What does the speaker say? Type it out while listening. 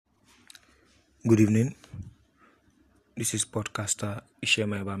Good evening. This is podcaster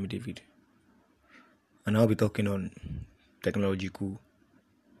Ishema Bami David, and I'll be talking on technological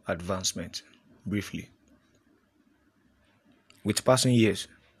advancement briefly. With passing years,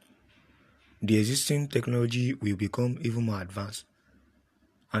 the existing technology will become even more advanced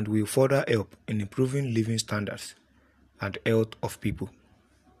and will further help in improving living standards and health of people.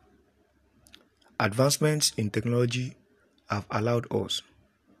 Advancements in technology have allowed us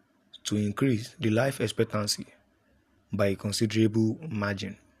to increase the life expectancy by a considerable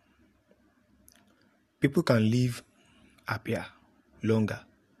margin. People can live happier, longer,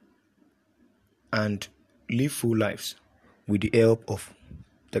 and live full lives with the help of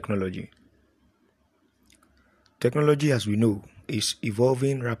technology. Technology, as we know, is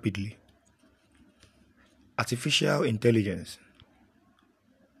evolving rapidly. Artificial intelligence,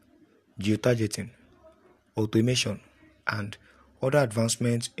 geotargeting, automation, and other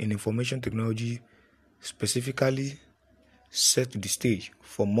advancements in information technology specifically set the stage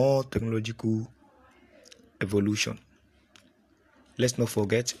for more technological evolution. Let's not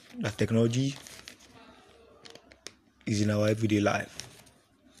forget that technology is in our everyday life.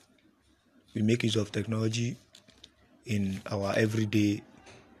 We make use of technology in our everyday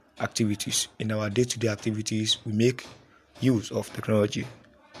activities. In our day-to-day activities, we make use of technology.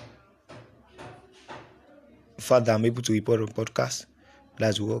 The fact that I'm able to report on podcast,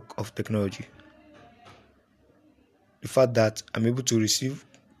 that's the work of technology. The fact that I'm able to receive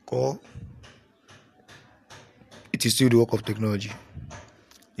call, it is still the work of technology.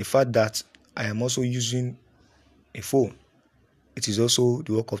 The fact that I am also using a phone, it is also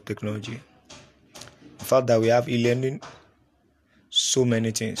the work of technology. The fact that we have e-learning, so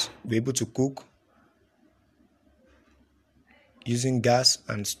many things. We're able to cook using gas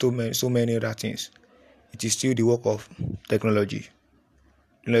and so many other things. It is still the work of technology.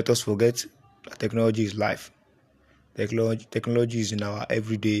 Don't let us forget that technology is life. Technology is in our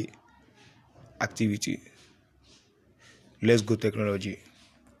everyday activity. Let's go technology.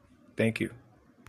 Thank you.